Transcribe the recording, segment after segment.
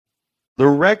The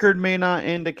record may not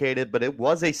indicate it, but it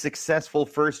was a successful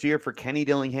first year for Kenny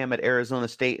Dillingham at Arizona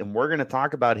State, and we're going to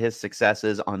talk about his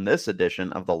successes on this edition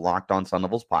of the Locked On Sun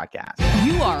Devils podcast.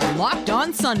 You are Locked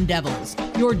On Sun Devils,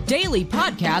 your daily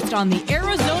podcast on the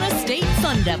Arizona State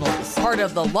Sun Devils, part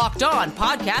of the Locked On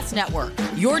Podcast Network,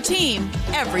 your team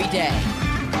every day.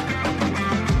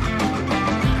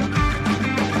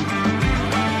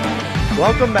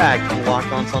 Welcome back to the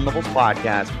Locked On Sun Devils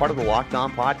podcast, part of the Locked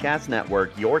On Podcast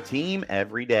Network, your team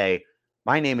every day.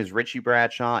 My name is Richie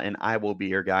Bradshaw, and I will be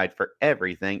your guide for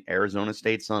everything Arizona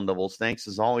State Sun Devils. Thanks,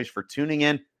 as always, for tuning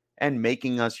in and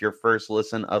making us your first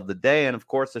listen of the day. And, of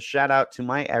course, a shout-out to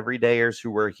my everydayers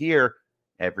who are here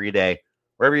every day.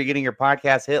 Wherever you're getting your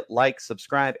podcast, hit like,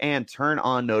 subscribe, and turn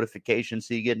on notifications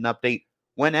so you get an update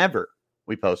whenever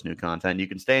we post new content. You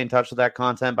can stay in touch with that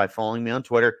content by following me on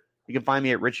Twitter. You can find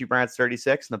me at RichieBrads36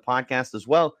 and the podcast as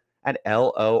well at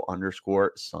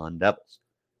LO_Sun Devils.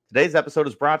 Today's episode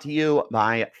is brought to you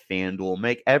by FanDuel.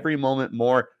 Make every moment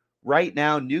more. Right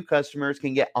now, new customers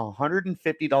can get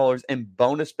 $150 in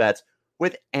bonus bets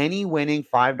with any winning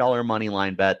 $5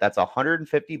 moneyline bet. That's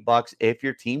 $150 if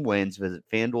your team wins. Visit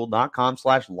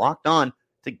FanDuel.com/lockedon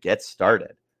to get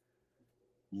started.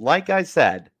 Like I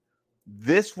said,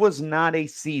 this was not a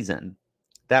season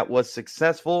that was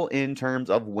successful in terms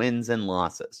of wins and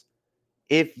losses.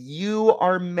 If you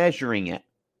are measuring it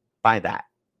by that,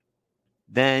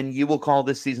 then you will call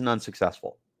this season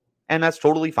unsuccessful. And that's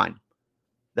totally fine.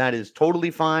 That is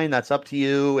totally fine. That's up to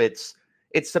you. It's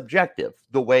subjective,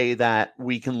 the way that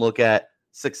we can look at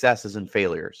successes and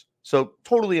failures. So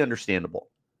totally understandable.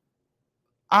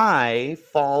 I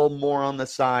fall more on the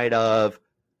side of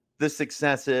the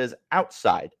successes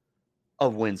outside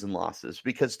of wins and losses,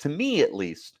 because to me, at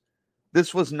least,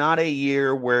 this was not a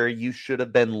year where you should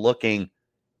have been looking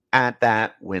at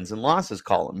that wins and losses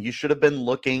column. You should have been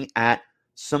looking at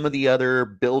some of the other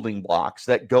building blocks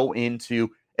that go into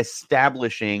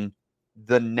establishing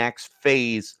the next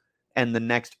phase and the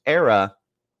next era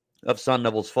of Sun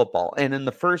Devils football. And in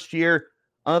the first year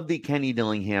of the Kenny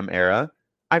Dillingham era,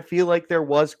 I feel like there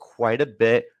was quite a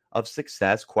bit of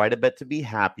success, quite a bit to be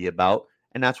happy about.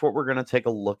 And that's what we're going to take a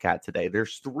look at today.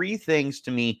 There's three things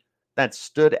to me that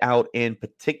stood out in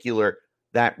particular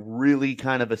that really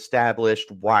kind of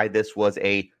established why this was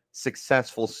a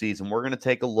successful season. We're going to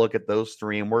take a look at those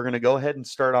three, and we're going to go ahead and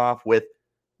start off with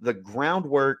the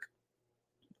groundwork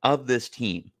of this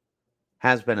team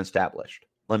has been established.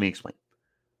 Let me explain.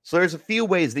 So there's a few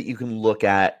ways that you can look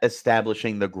at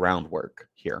establishing the groundwork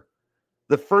here.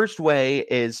 The first way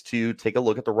is to take a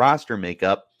look at the roster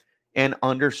makeup and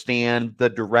understand the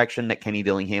direction that Kenny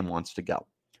Dillingham wants to go.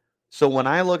 So when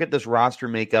I look at this roster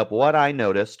makeup, what I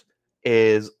noticed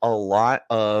is a lot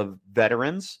of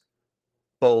veterans,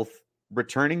 both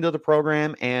returning to the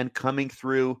program and coming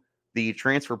through the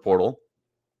transfer portal,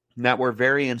 that were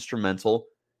very instrumental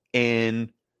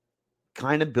in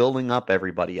kind of building up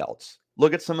everybody else.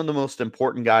 Look at some of the most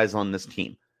important guys on this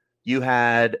team. You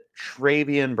had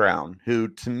Travion Brown, who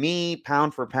to me,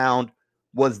 pound for pound,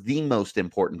 was the most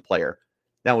important player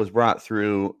that was brought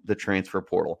through the transfer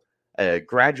portal. A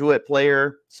graduate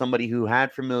player, somebody who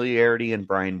had familiarity in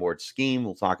Brian Ward's scheme.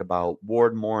 We'll talk about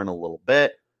Ward more in a little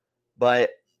bit. But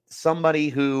somebody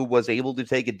who was able to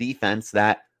take a defense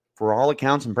that, for all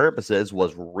accounts and purposes,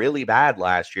 was really bad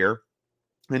last year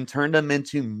and turned them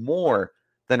into more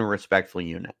than a respectful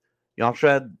unit.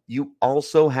 You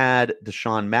also had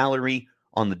Deshaun Mallory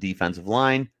on the defensive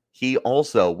line. He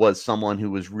also was someone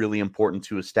who was really important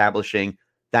to establishing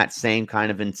that same kind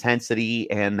of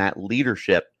intensity and that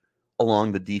leadership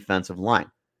along the defensive line.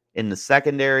 In the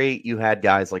secondary, you had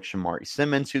guys like Shamari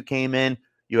Simmons who came in.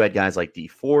 You had guys like D.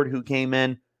 Ford who came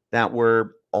in that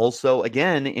were also,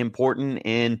 again, important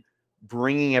in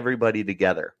bringing everybody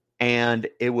together. And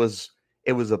it was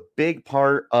a big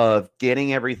part of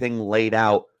getting everything laid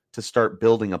out to start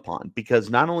building upon, because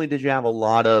not only did you have a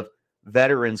lot of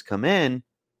veterans come in,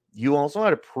 you also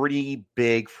had a pretty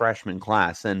big freshman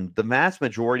class, and the vast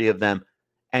majority of them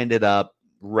ended up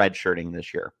redshirting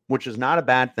this year, which is not a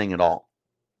bad thing at all.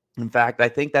 In fact, I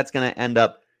think that's going to end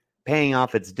up paying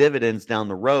off its dividends down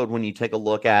the road when you take a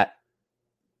look at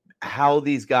how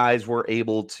these guys were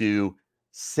able to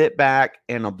sit back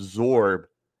and absorb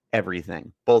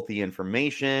everything, both the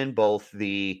information, both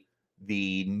the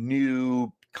new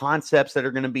concepts that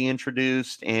are going to be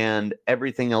introduced and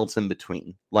everything else in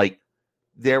between. Like,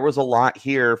 there was a lot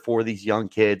here for these young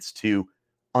kids to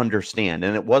understand,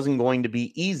 and it wasn't going to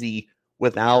be easy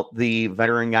without the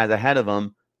veteran guys ahead of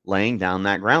them laying down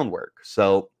that groundwork.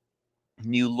 So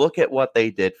you look at what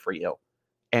they did for you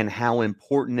and how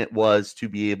important it was to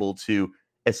be able to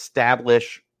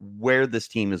establish where this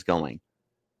team is going.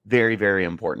 Very, very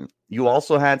important. You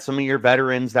also had some of your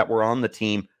veterans that were on the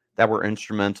team that were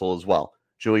instrumental as well.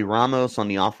 Joey Ramos on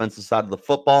the offensive side of the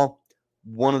football,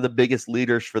 one of the biggest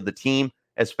leaders for the team,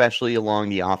 especially along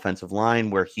the offensive line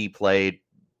where he played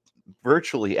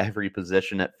virtually every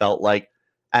position. It felt like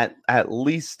at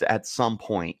least at some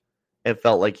point, it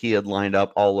felt like he had lined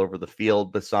up all over the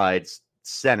field besides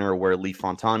center where Lee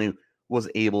Fontanu was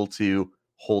able to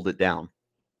hold it down.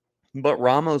 But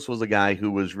Ramos was a guy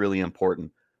who was really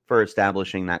important for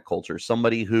establishing that culture.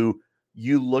 Somebody who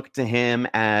you look to him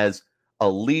as a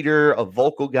leader, a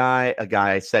vocal guy, a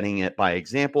guy setting it by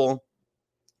example.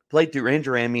 Played through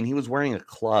injury. I mean, he was wearing a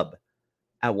club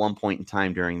at one point in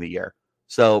time during the year.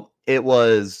 So it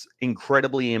was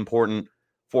incredibly important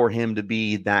for him to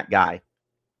be that guy.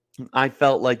 I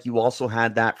felt like you also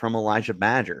had that from Elijah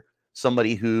Badger,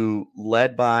 somebody who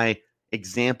led by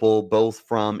example, both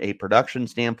from a production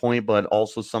standpoint, but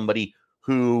also somebody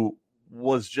who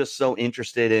was just so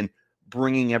interested in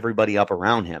bringing everybody up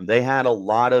around him. They had a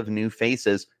lot of new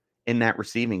faces in that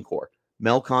receiving corps.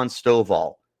 Melcon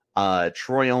Stovall,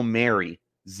 Troy O'Mary,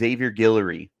 Xavier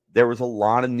Guillory. There was a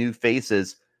lot of new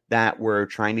faces that were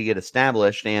trying to get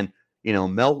established. And, you know,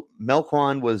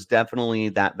 Melquan was definitely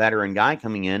that veteran guy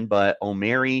coming in, but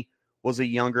O'Mary was a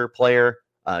younger player.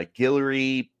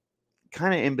 Guillory,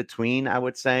 kind of in between, I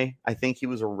would say. I think he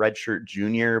was a redshirt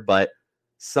junior, but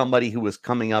somebody who was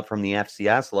coming up from the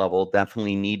FCS level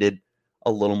definitely needed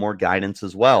a little more guidance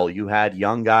as well. You had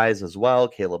young guys as well.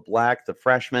 Caleb Black, the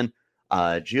freshman.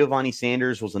 Giovanni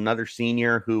Sanders was another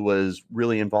senior who was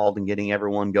really involved in getting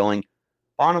everyone going.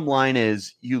 Bottom line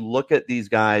is you look at these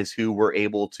guys who were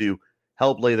able to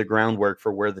help lay the groundwork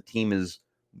for where the team is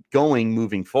going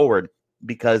moving forward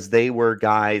because they were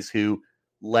guys who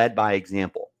led by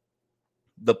example.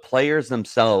 The players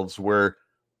themselves were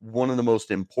one of the most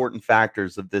important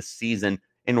factors of this season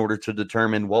in order to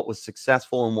determine what was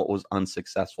successful and what was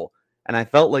unsuccessful. And I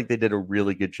felt like they did a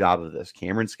really good job of this.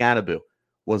 Cameron Scadaboo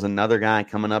was another guy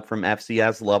coming up from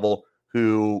FCS level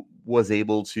who was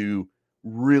able to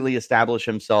really establish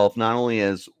himself not only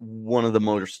as one of the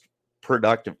most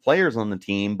productive players on the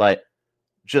team, but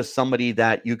just somebody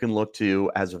that you can look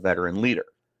to as a veteran leader.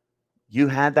 You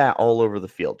had that all over the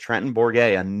field. Trenton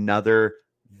Bourget, another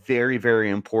very, very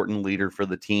important leader for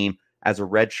the team as a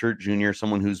redshirt junior,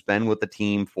 someone who's been with the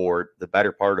team for the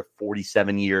better part of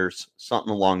 47 years,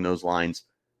 something along those lines.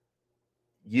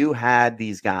 You had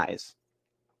these guys.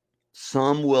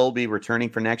 Some will be returning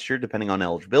for next year, depending on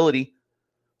eligibility.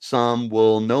 Some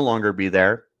will no longer be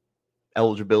there,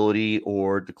 eligibility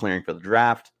or declaring for the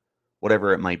draft,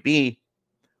 whatever it might be.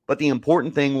 But the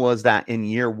important thing was that in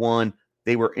year one,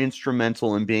 they were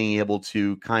instrumental in being able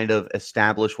to kind of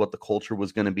establish what the culture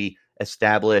was going to be,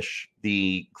 establish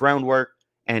the groundwork,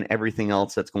 and everything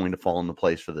else that's going to fall into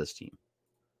place for this team.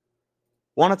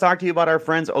 Want to talk to you about our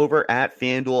friends over at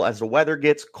FanDuel. As the weather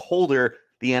gets colder,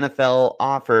 the NFL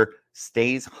offer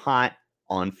stays hot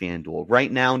on FanDuel.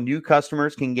 Right now, new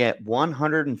customers can get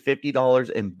 $150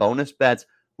 in bonus bets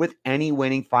with any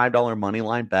winning $5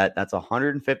 moneyline bet. That's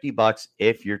 $150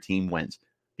 if your team wins.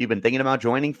 If you've been thinking about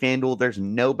joining FanDuel, there's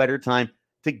no better time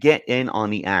to get in on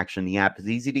the action. The app is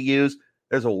easy to use.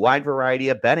 There's a wide variety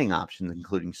of betting options,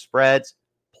 including spreads,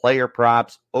 player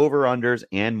props, over-unders,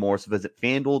 and more. So visit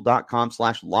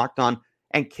FanDuel.com/lockedon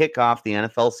and kick off the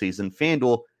NFL season.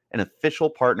 FanDuel, an official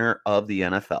partner of the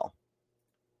NFL.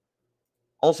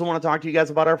 Also want to talk to you guys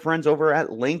about our friends over at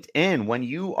LinkedIn. When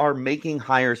you are making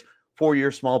hires for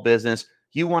your small business,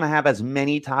 you want to have as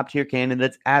many top-tier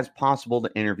candidates as possible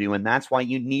to interview, and that's why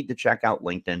you need to check out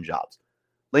LinkedIn Jobs.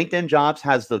 LinkedIn Jobs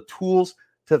has the tools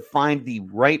to find the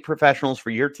right professionals for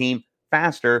your team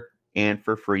faster and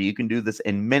for free. You can do this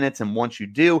in minutes, and once you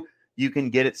do, you can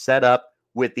get it set up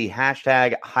with the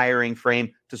hashtag hiring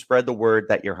frame to spread the word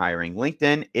that you're hiring.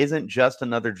 LinkedIn isn't just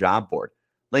another job board.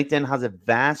 LinkedIn has a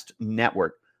vast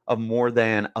network of more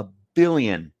than 1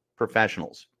 billion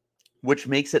professionals, which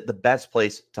makes it the best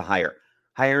place to hire.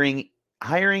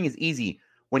 Hiring is easy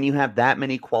when you have that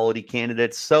many quality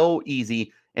candidates. So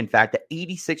easy, in fact, that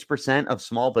 86% of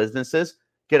small businesses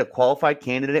get a qualified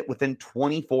candidate within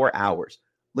 24 hours.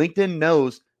 LinkedIn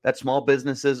knows that small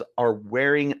businesses are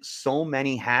wearing so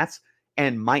many hats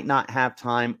and might not have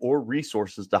time or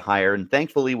resources to hire. And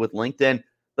thankfully, with LinkedIn,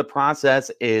 the process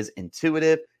is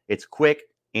intuitive, it's quick,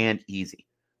 and easy.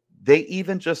 They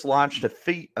even just launched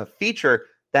a feature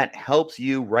that helps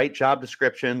you write job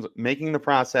descriptions, making the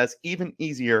process even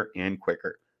easier and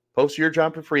quicker. Post your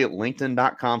job for free at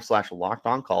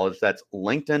linkedin.com/lockedoncollege. That's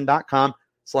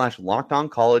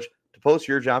linkedin.com/lockedoncollege to post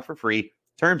your job for free.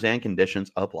 Terms and conditions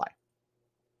apply.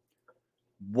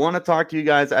 Want to talk to you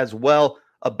guys as well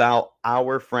about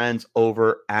our friends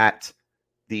over at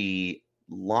the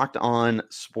Locked On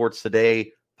Sports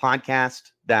Today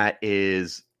podcast. That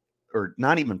is, or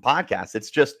not even podcast,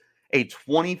 it's just a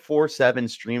 24/7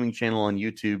 streaming channel on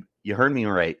YouTube. You heard me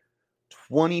right.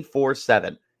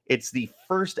 24/7. It's the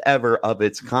first ever of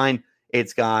its kind.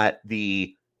 It's got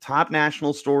the top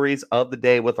national stories of the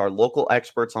day with our local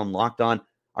experts on Locked On,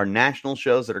 our national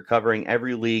shows that are covering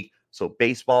every league. So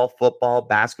baseball, football,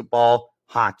 basketball,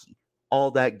 hockey, all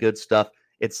that good stuff.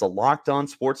 It's the Locked On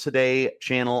Sports Today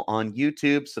channel on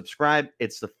YouTube. Subscribe.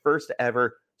 It's the first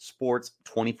ever sports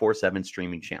 24/7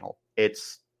 streaming channel.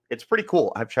 It's pretty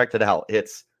cool. I've checked it out.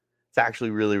 It's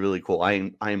actually really, really cool.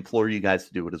 I implore you guys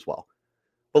to do it as well.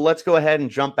 But let's go ahead and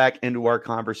jump back into our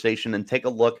conversation and take a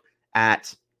look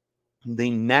at the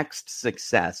next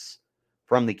success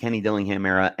from the Kenny Dillingham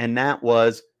era, and that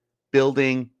was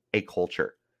building a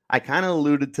culture. I kind of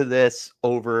alluded to this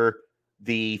over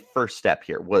the first step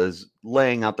here, was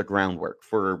laying out the groundwork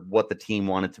for what the team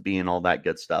wanted to be and all that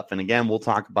good stuff. And again, we'll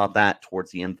talk about that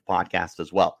towards the end of the podcast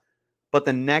as well. But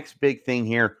the next big thing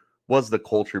here was the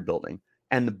culture building.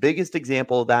 And the biggest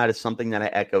example of that is something that I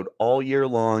echoed all year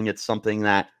long. It's something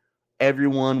that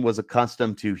everyone was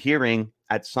accustomed to hearing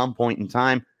at some point in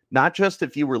time, not just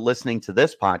if you were listening to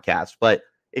this podcast, but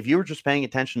if you were just paying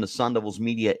attention to Sun Devils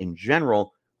media in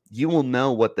general, you will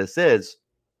know what this is.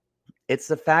 It's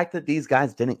the fact that these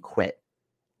guys didn't quit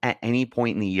at any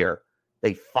point in the year.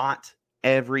 They fought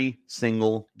every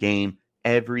single game,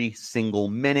 every single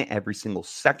minute, every single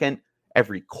second,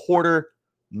 every quarter,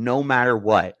 no matter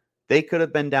what. They could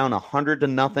have been down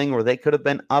 100-0, or they could have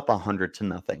been up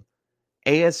 100-0.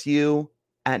 ASU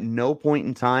at no point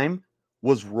in time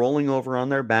was rolling over on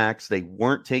their backs. They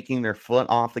weren't taking their foot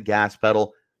off the gas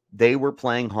pedal. They were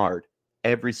playing hard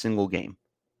every single game.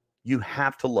 You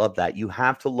have to love that. You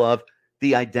have to love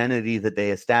the identity that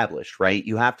they established, right?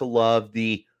 You have to love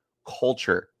the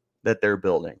culture that they're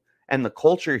building. And the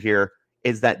culture here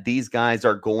is that these guys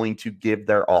are going to give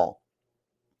their all.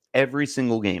 Every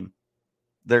single game.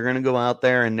 They're going to go out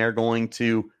there and they're going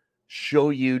to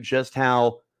show you just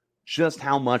how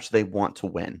much they want to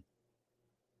win.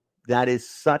 That is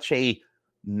such a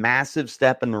massive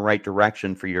step in the right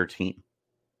direction for your team,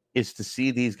 is to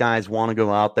see these guys want to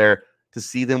go out there, to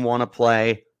see them want to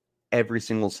play every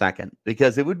single second,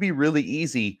 because it would be really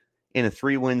easy in a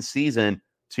 3-win season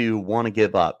to want to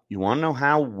give up. You want to know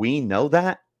how we know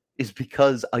that? Is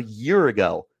because a year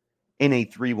ago in a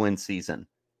 3-win season,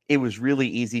 it was really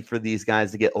easy for these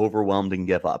guys to get overwhelmed and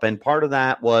give up. And part of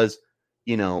that was,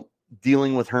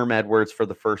 dealing with Herm Edwards for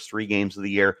the first 3 games of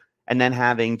the year, and then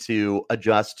having to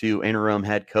adjust to interim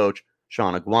head coach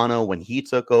Sean Aguano when he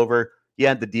took over. You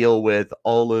had to deal with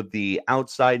all of the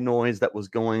outside noise that was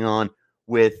going on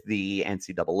with the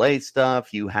NCAA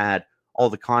stuff. You had all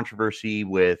the controversy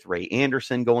with Ray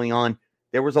Anderson going on.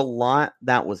 There was a lot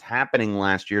that was happening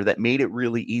last year that made it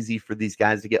really easy for these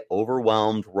guys to get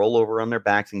overwhelmed, roll over on their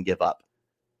backs, and give up.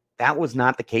 That was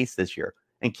not the case this year.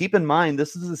 And keep in mind,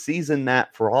 this is a season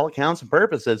that, for all accounts and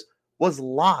purposes, was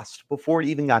lost before it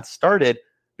even got started,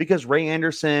 because Ray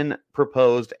Anderson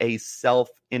proposed a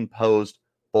self-imposed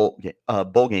bowl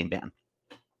game ban.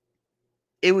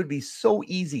 It would be so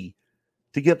easy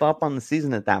to give up on the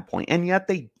season at that point, and yet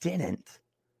they didn't.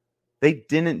 They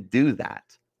didn't do that.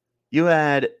 You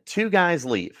had 2 guys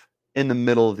leave in the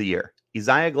middle of the year.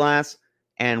 Isaiah Glass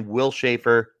and Will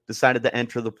Schaefer decided to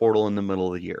enter the portal in the middle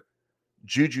of the year.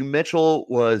 Juju Mitchell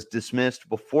was dismissed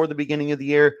before the beginning of the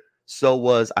year. So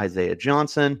was Isaiah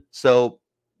Johnson. So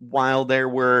while there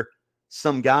were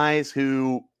some guys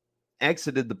who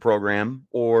exited the program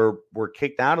or were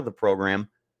kicked out of the program,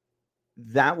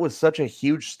 that was such a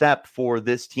huge step for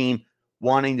this team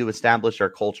wanting to establish our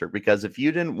culture. Because if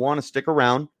you didn't want to stick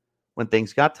around when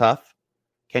things got tough,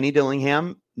 Kenny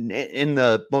Dillingham, in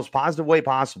the most positive way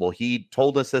possible, he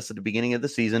told us this at the beginning of the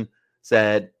season,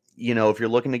 said, if you're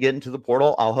looking to get into the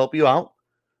portal, I'll help you out.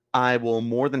 I will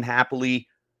more than happily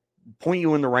point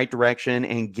you in the right direction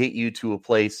and get you to a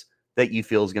place that you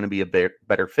feel is going to be a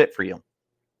better fit for you.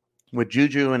 With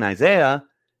Juju and Isaiah,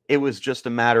 it was just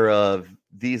a matter of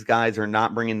these guys are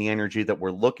not bringing the energy that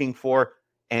we're looking for,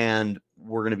 and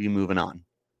we're going to be moving on.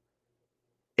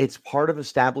 It's part of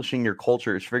establishing your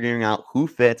culture, is figuring out who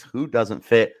fits, who doesn't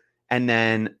fit, and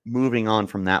then moving on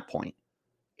from that point.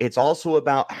 It's also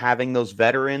about having those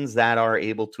veterans that are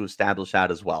able to establish that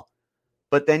as well.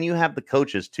 But then you have the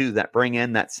coaches, too, that bring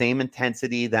in that same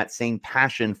intensity, that same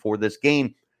passion for this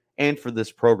game and for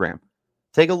this program.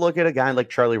 Take a look at a guy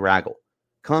like Charlie Ragel.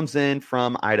 Comes in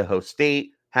from Idaho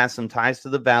State, has some ties to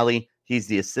the Valley. He's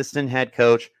the assistant head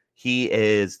coach. He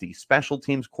is the special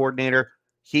teams coordinator.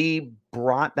 He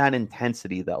brought that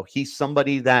intensity, though. He's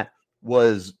somebody that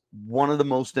was one of the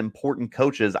most important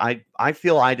coaches. I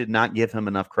feel I did not give him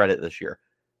enough credit this year,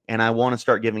 and I want to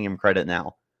start giving him credit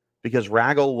now because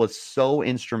Ragel was so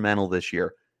instrumental this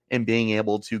year in being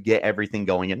able to get everything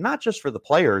going, and not just for the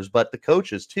players, but the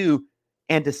coaches too,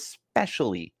 and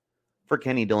especially for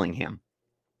Kenny Dillingham.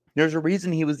 There's a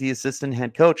reason he was the assistant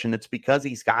head coach, and it's because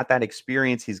he's got that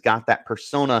experience, he's got that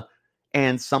persona,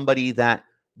 and somebody that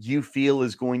you feel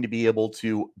is going to be able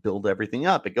to build everything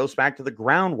up. It goes back to the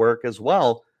groundwork as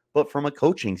well, but from a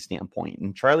coaching standpoint.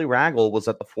 And Charlie Ragel was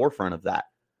at the forefront of that.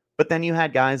 But then you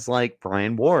had guys like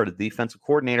Brian Ward, the defensive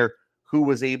coordinator, who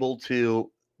was able to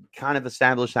kind of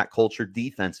establish that culture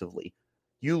defensively.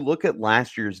 You look at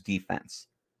last year's defense,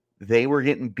 they were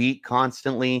getting beat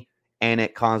constantly, and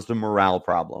it caused a morale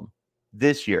problem.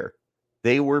 This year,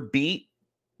 they were beat,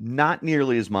 not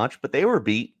nearly as much, but they were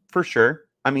beat for sure.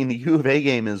 I mean, the U of A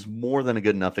game is more than a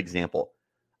good enough example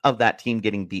of that team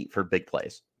getting beat for big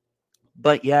plays.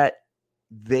 But yet,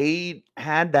 they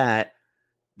had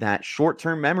that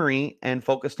short-term memory and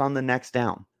focused on the next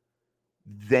down.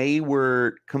 They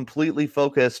were completely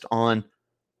focused on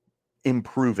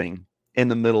improving in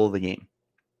the middle of the game.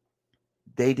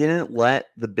 They didn't let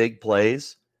the big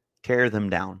plays tear them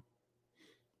down.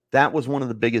 That was one of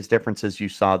the biggest differences you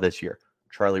saw this year.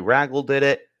 Charlie Ragel did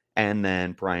it, and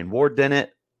then Brian Ward did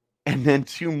it. And then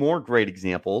two more great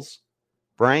examples.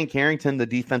 Brian Carrington, the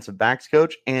defensive backs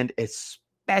coach, and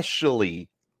especially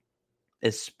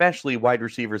wide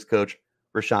receivers coach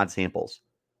Rashad Samples.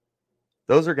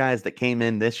 Those are guys that came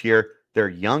in this year. They're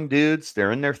young dudes.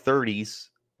 They're in their 30s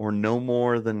or no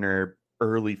more than their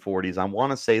early 40s. I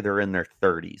want to say they're in their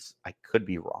 30s. I could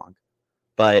be wrong.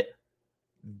 But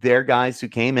they're guys who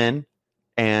came in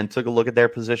and took a look at their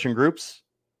position groups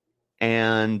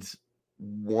and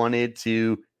wanted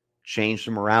to change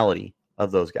the morality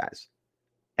of those guys.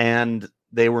 And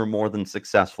they were more than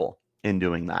successful in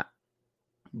doing that.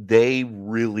 They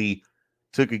really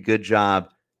took a good job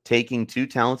taking two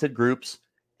talented groups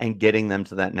and getting them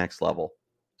to that next level.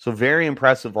 So very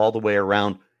impressive all the way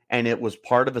around. And it was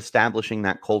part of establishing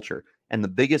that culture. And the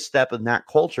biggest step in that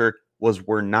culture was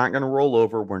we're not going to roll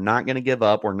over. We're not going to give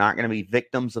up. We're not going to be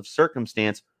victims of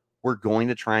circumstance. We're going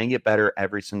to try and get better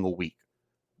every single week.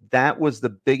 That was the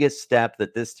biggest step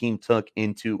that this team took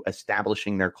into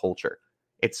establishing their culture.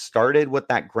 It started with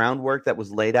that groundwork that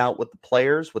was laid out with the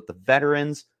players, with the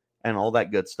veterans, and all that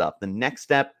good stuff. The next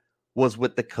step was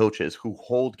with the coaches who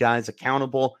hold guys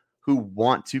accountable, who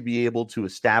want to be able to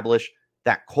establish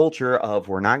that culture of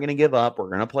we're not going to give up. We're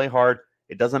going to play hard.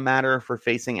 It doesn't matter if we're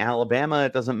facing Alabama.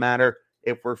 It doesn't matter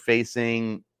if we're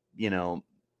facing,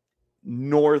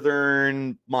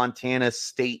 Northern Montana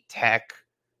State Tech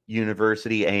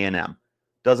University A&M.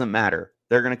 Doesn't matter.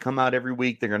 They're going to come out every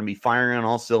week. They're going to be firing on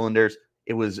all cylinders.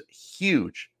 It was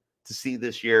huge to see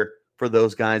this year for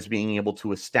those guys being able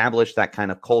to establish that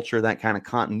kind of culture, that kind of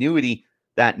continuity,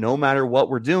 that no matter what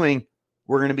we're doing,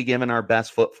 we're going to be giving our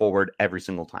best foot forward every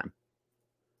single time.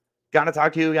 Got to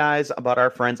talk to you guys about our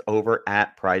friends over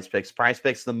at Prize Picks. Prize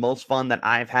Picks, the most fun that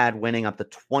I've had, winning up to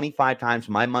 25 times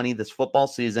my money this football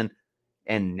season.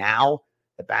 And now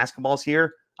the basketball's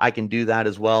here, I can do that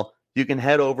as well. You can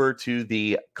head over to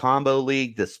the combo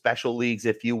league, the special leagues,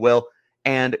 if you will,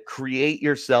 and create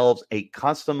yourselves a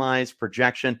customized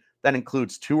projection that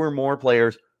includes two or more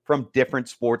players from different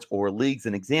sports or leagues.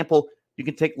 An example, you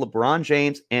can take LeBron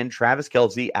James and Travis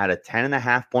Kelce at a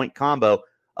 10.5 point combo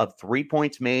of 3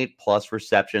 points made plus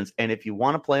receptions. And if you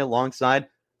want to play alongside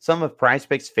some of Prize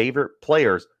Picks' favorite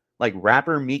players like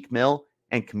rapper Meek Mill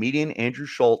and comedian Andrew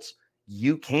Schultz,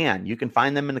 you can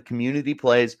find them in the community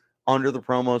plays under the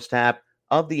promos tab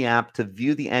of the app to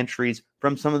view the entries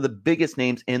from some of the biggest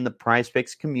names in the Prize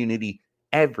Picks community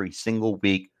every single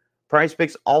week. Prize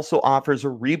Picks also offers a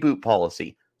reboot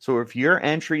policy. So if your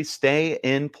entries stay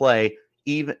in play,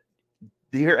 even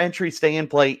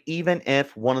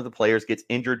if one of the players gets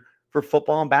injured for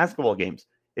football and basketball games.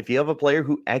 If you have a player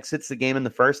who exits the game in the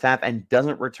first half and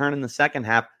doesn't return in the second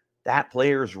half, that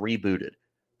player is rebooted.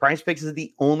 Prize Picks is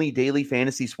the only daily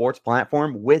fantasy sports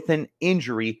platform with an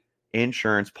injury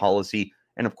insurance policy.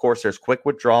 And of course, there's quick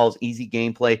withdrawals, easy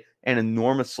gameplay, and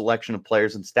enormous selection of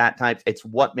players and stat types. It's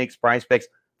what makes Prize Picks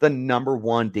the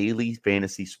 #1 daily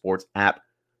fantasy sports app.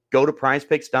 Go to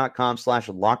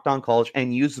prizepicks.com/lockedoncollege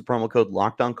and use the promo code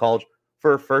LockedOnCollege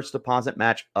for a first deposit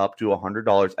match up to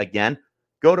 $100. Again,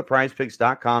 go to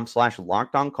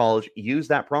prizepicks.com/lockedoncollege. Use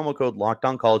that promo code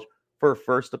LockedOnCollege for a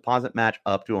first deposit match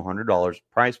up to $100.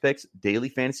 Prize Picks, daily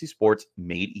fantasy sports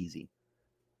made easy.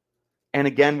 And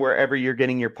again, wherever you're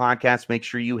getting your podcasts, make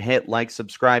sure you hit like,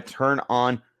 subscribe, turn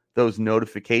on those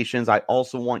notifications. I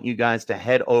also want you guys to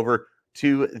head over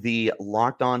to the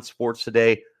Locked On Sports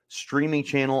Today streaming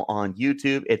channel on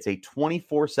YouTube. It's a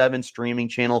 24/7 streaming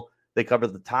channel. They cover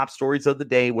the top stories of the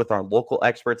day with our local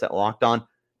experts at Locked On.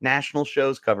 National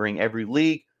shows covering every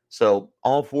league. So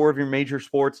all 4 of your major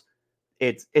sports,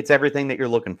 it's everything that you're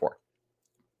looking for.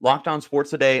 Locked On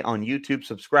Sports Today on YouTube.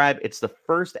 Subscribe. It's the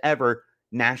first ever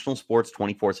national sports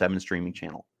 24/7 streaming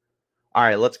channel. All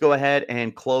right, let's go ahead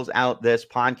and close out this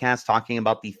podcast talking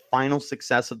about the final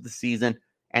success of the season.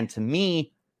 And to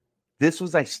me, this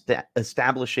was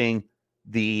establishing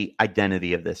the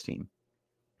identity of this team.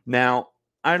 Now,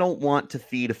 I don't want to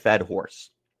feed a fed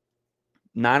horse.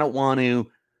 And I don't want to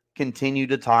continue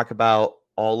to talk about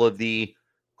all of the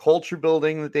culture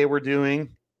building that they were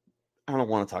doing. I don't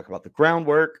want to talk about the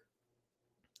groundwork.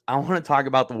 I want to talk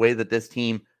about the way that this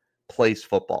team plays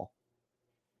football.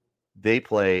 They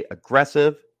play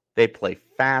aggressive. They play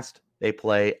fast. They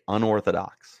play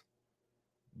unorthodox.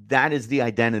 That is the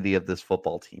identity of this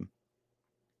football team.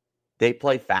 They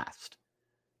play fast.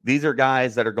 These are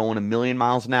guys that are going a million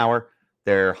miles an hour.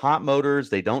 They're hot motors.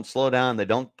 They don't slow down. They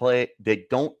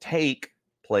don't take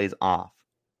plays off.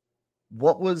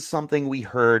 What was something we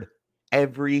heard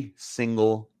every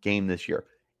single game this year?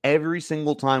 Every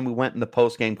single time we went in the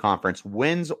post-game conference,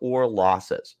 wins or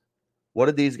losses. What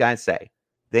did these guys say?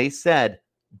 They said,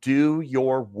 do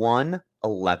your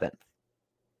 1/11th.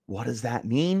 What does that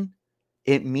mean?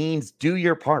 It means do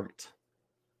your part.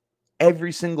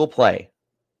 Every single play.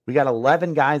 We got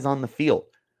 11 guys on the field.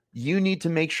 You need to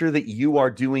make sure that you are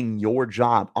doing your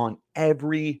job on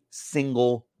every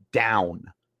single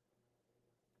down.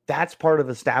 That's part of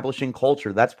establishing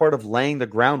culture. That's part of laying the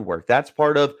groundwork. That's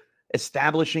part of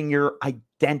establishing your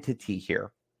identity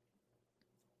here.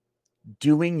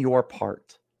 Doing your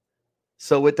part.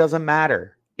 So it doesn't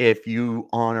matter if you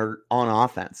are on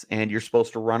offense and you're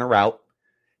supposed to run a route.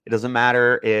 It doesn't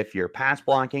matter if you're pass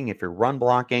blocking, if you're run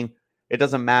blocking. It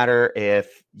doesn't matter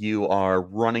if you are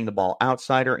running the ball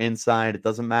outside or inside. It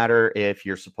doesn't matter if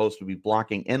you're supposed to be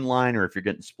blocking in line or if you're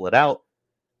getting split out.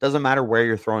 It doesn't matter where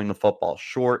you're throwing the football,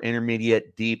 short,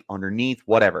 intermediate, deep, underneath,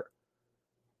 whatever.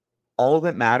 All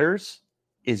that matters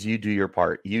is you do your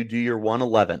part. You do your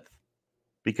 1/11th.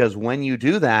 Because when you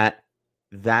do that,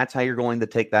 that's how you're going to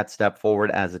take that step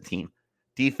forward as a team.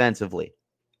 Defensively,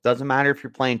 doesn't matter if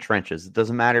you're playing trenches. It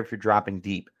doesn't matter if you're dropping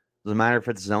deep. Doesn't matter if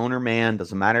it's zone or man.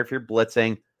 Doesn't matter if you're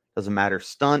blitzing. Doesn't matter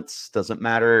stunts. Doesn't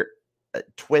matter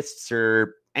twists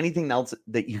or anything else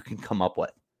that you can come up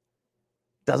with.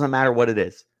 Doesn't matter what it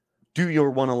is. Do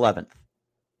your 1/11th.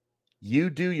 You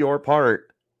do your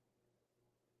part,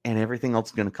 and everything else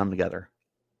is going to come together.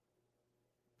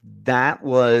 That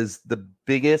was the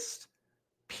biggest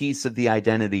piece of the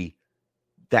identity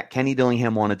that Kenny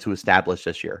Dillingham wanted to establish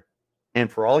this year.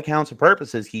 And for all accounts and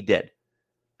purposes, he did.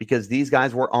 Because these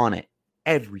guys were on it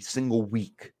every single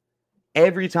week.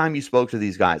 Every time you spoke to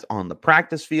these guys on the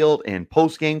practice field and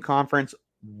post-game conference,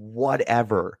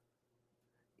 whatever,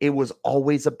 it was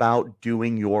always about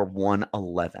doing your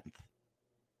 1/11th.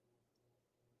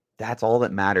 That's all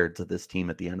that mattered to this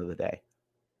team at the end of the day.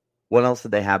 What else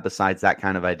did they have besides that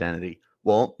kind of identity?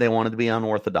 Well, they wanted to be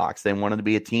unorthodox. They wanted to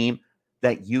be a team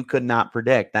that you could not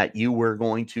predict, that you were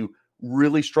going to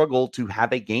really struggle to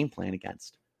have a game plan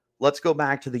against. Let's go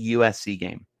back to the USC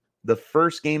game. The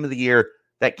first game of the year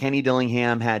that Kenny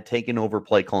Dillingham had taken over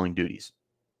play calling duties.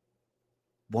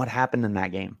 What happened in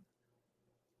that game?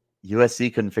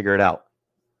 USC couldn't figure it out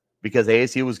because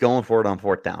ASU was going for it on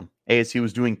 4th down. ASU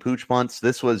was doing pooch punts.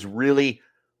 This was really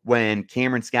when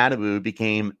Cameron Scadaboo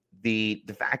became the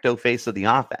de facto face of the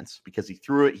offense because he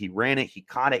threw it, he ran it, he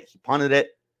caught it, he punted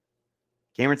it.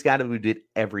 Cameron Scadaboo did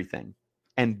everything.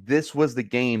 And this was the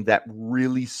game that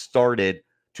really started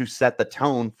to set the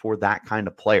tone for that kind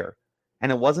of player.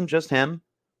 And it wasn't just him.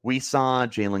 We saw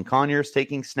Jalen Conyers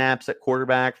taking snaps at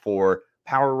quarterback for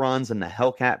power runs and the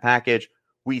Hellcat package.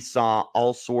 We saw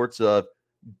all sorts of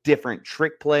different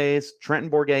trick plays. Trenton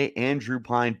Bourguet and Drew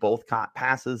Pine both caught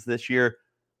passes this year.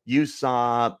 You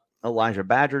saw Elijah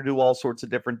Badger do all sorts of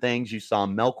different things. You saw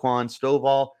Melquan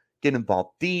Stovall get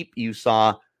involved deep. You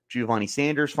saw Giovanni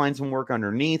Sanders find some work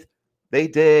underneath. They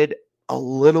did a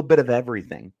little bit of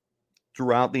everything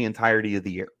throughout the entirety of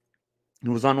the year. It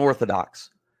was unorthodox.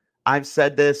 I've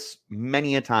said this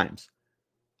many a times.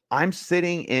 I'm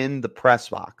sitting in the press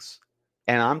box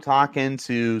and I'm talking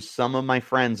to some of my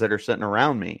friends that are sitting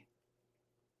around me.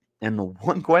 And the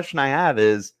one question I have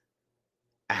is,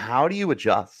 how do you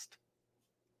adjust?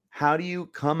 How do you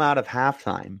come out of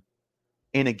halftime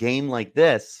in a game like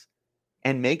this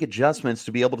and make adjustments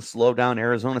to be able to slow down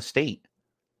Arizona State?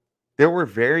 There were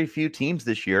very few teams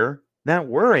this year that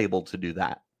were able to do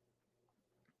that.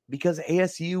 because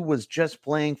ASU was just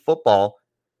playing football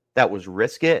that was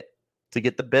risk it to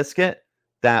get the biscuit,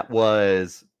 that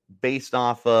was based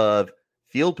off of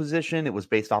field position, it was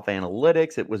based off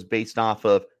analytics, it was based off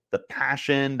of the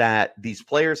passion that these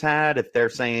players had. If they're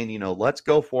saying, let's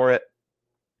go for it,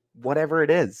 whatever it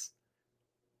is,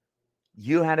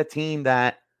 you had a team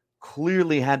that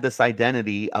clearly had this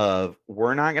identity of,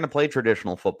 we're not going to play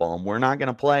traditional football and we're not going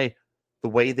to play the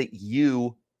way that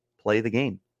you play the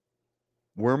game.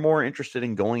 We're more interested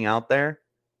in going out there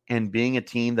and being a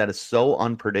team that is so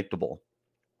unpredictable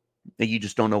that you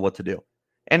just don't know what to do.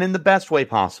 And in the best way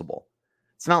possible.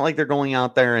 It's not like they're going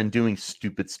out there and doing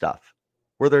stupid stuff.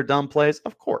 Were there dumb plays?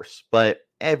 Of course. But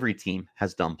every team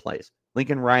has dumb plays.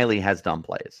 Lincoln Riley has dumb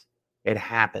plays. It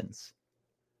happens.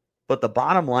 But the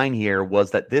bottom line here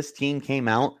was that this team came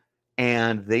out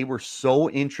and they were so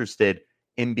interested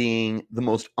in being the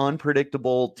most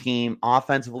unpredictable team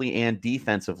offensively and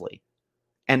defensively.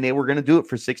 And they were going to do it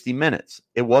for 60 minutes.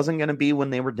 It wasn't going to be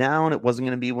when they were down. It wasn't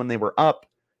going to be when they were up.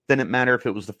 Didn't matter if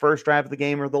it was the first drive of the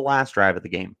game or the last drive of the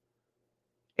game.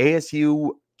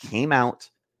 ASU came out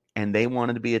and they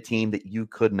wanted to be a team that you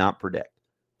could not predict.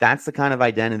 That's the kind of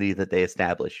identity that they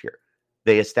establish here.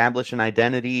 They establish an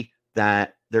identity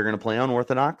that they're going to play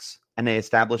unorthodox, and they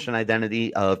establish an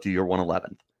identity of do your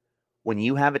 111th. When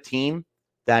you have a team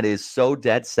that is so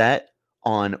dead set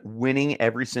on winning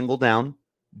every single down,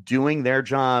 doing their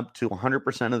job to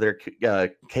 100% of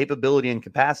their capability and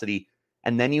capacity,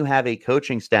 and then you have a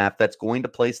coaching staff that's going to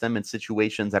place them in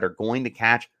situations that are going to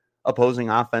catch opposing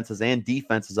offenses and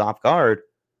defenses off guard,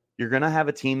 you're going to have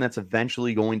a team that's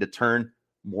eventually going to turn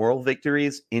moral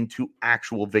victories into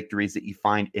actual victories that you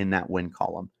find in that win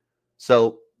column.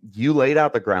 So you laid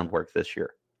out the groundwork this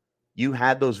year. You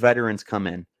had those veterans come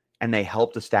in and they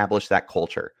helped establish that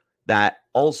culture that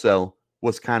also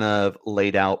was kind of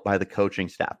laid out by the coaching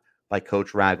staff, by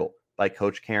Coach Raggle, by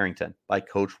Coach Carrington, by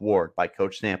Coach Ward, by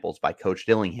Coach Samples, by Coach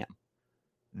Dillingham.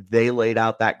 They laid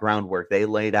out that groundwork. They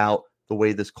laid out the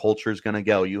way this culture is going to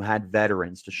go. You had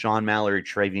veterans, Deshaun Mallory,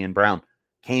 Travion Brown,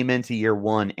 came into year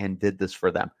one and did this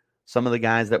for them. Some of the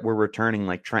guys that were returning,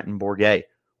 like Trenton Bourget,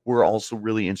 were also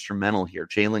really instrumental here.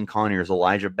 Jalen Conyers,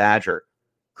 Elijah Badger,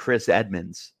 Chris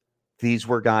Edmonds. These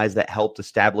were guys that helped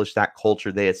establish that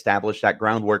culture. They established that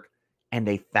groundwork, and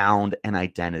they found an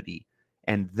identity.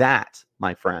 And that,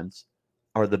 my friends,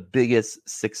 are the biggest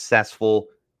successful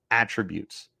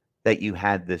attributes that you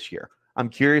had this year. I'm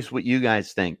curious what you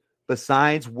guys think.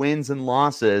 Besides wins and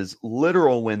losses,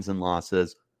 literal wins and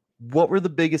losses, what were the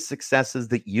biggest successes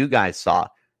that you guys saw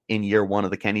in year one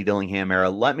of the Kenny Dillingham era?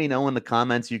 Let me know in the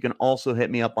comments. You can also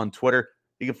hit me up on Twitter.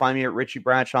 You can find me at Richie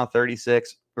Bradshaw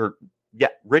 36,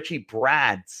 Richie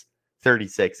Brads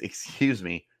 36, excuse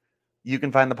me. You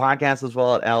can find the podcast as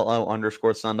well at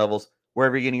LO_Sun Devils.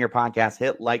 Wherever you're getting your podcast,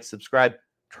 hit like, subscribe,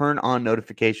 turn on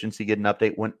notifications so you get an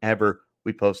update whenever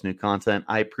we post new content.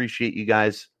 I appreciate you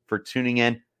guys for tuning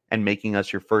in and making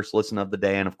us your first listen of the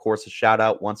day. And of course, a shout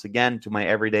out once again to my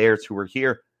everydayers who are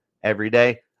here every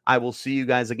day. I will see you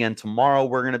guys again tomorrow.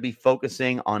 We're going to be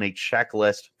focusing on a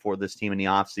checklist for this team in the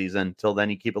offseason. Till then,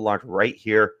 you keep it locked right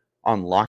here on Locked